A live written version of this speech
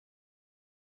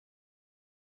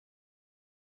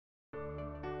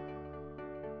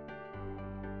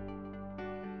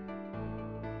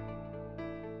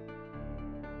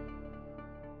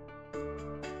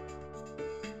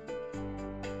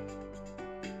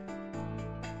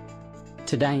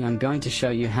Today I'm going to show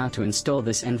you how to install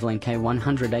this Nvlink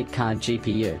A108 card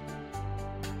GPU.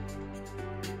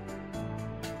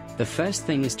 The first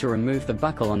thing is to remove the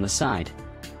buckle on the side.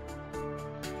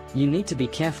 You need to be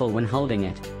careful when holding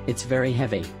it, it's very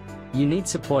heavy. You need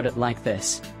support it like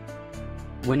this.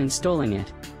 When installing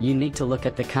it, you need to look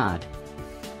at the card.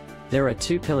 There are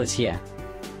two pillars here.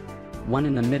 One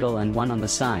in the middle and one on the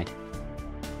side.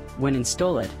 When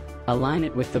install it, align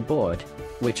it with the board,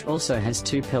 which also has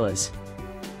two pillars.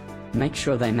 Make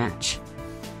sure they match.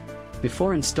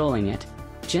 Before installing it,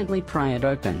 gently pry it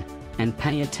open, and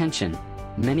pay attention,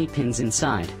 many pins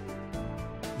inside.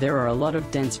 There are a lot of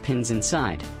dense pins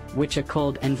inside, which are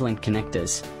called Nvlink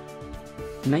connectors.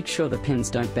 Make sure the pins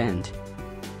don't bend.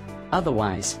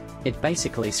 Otherwise, it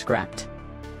basically scrapped.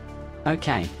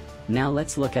 Okay, now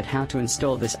let's look at how to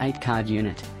install this 8-card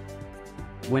unit.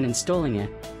 When installing it,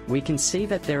 we can see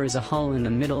that there is a hole in the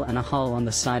middle and a hole on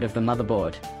the side of the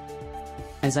motherboard.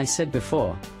 As I said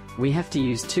before, we have to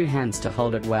use two hands to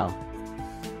hold it well.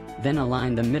 Then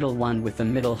align the middle one with the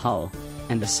middle hole,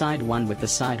 and the side one with the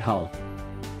side hole.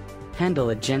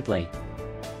 Handle it gently,